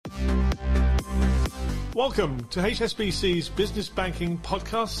Welcome to HSBC's Business Banking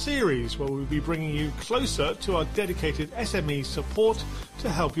podcast series, where we'll be bringing you closer to our dedicated SME support to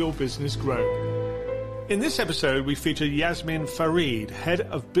help your business grow. In this episode, we feature Yasmin Farid, Head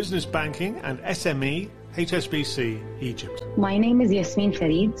of Business Banking and SME, HSBC Egypt. My name is Yasmin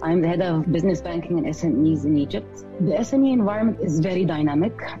Farid. I'm the Head of Business Banking and SMEs in Egypt. The SME environment is very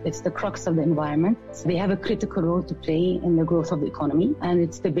dynamic. It's the crux of the environment. They have a critical role to play in the growth of the economy, and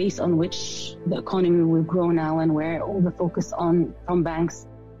it's the base on which the economy will grow now and where all the focus from banks.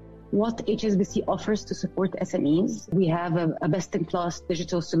 What HSBC offers to support SMEs, we have a best-in-class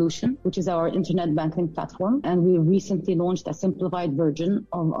digital solution, which is our internet banking platform. And we recently launched a simplified version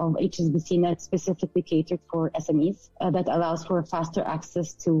of HSBC Net specifically catered for SMEs that allows for faster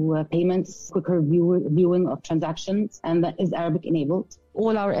access to payments, quicker viewing of transactions, and that is Arabic enabled.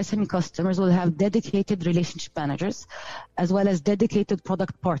 All our SME customers will have dedicated relationship managers, as well as dedicated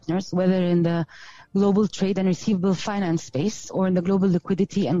product partners, whether in the global trade and receivable finance space or in the global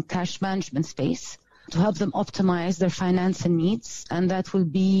liquidity and cash management space, to help them optimize their financing needs. And that will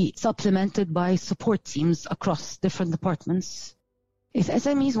be supplemented by support teams across different departments. If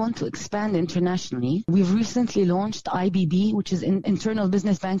SMEs want to expand internationally, we've recently launched IBB, which is internal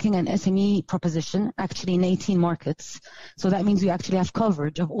business banking and SME proposition, actually in 18 markets. So that means we actually have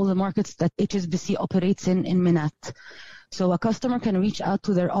coverage of all the markets that HSBC operates in MENAT. So a customer can reach out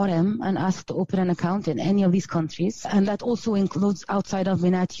to their RM and ask to open an account in any of these countries. And that also includes outside of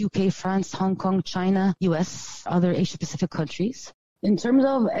MENAT, UK, France, Hong Kong, China, US, other Asia-Pacific countries. In terms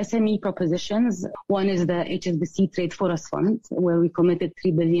of SME propositions, one is the HSBC Trade for Us Fund, where we committed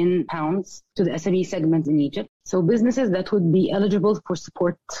 £3 billion to the SME segment in Egypt. So businesses that would be eligible for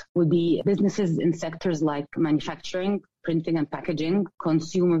support would be businesses in sectors like manufacturing, printing and packaging,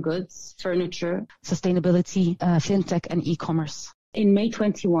 consumer goods, furniture, sustainability, fintech, and e-commerce. In May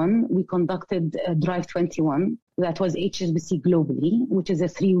 21, we conducted Drive 21. That was HSBC Globally, which is a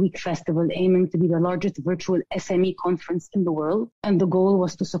 3-week festival aiming to be the largest virtual SME conference in the world. And the goal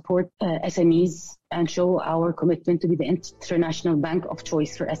was to support SMEs and show our commitment to be the international bank of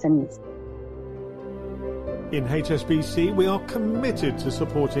choice for SMEs. In HSBC, we are committed to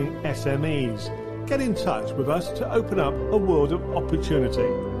supporting SMEs. Get in touch with us to open up a world of opportunity.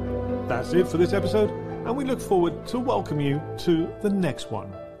 That's it for this episode, and we look forward to welcome you to the next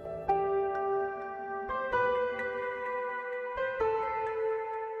one.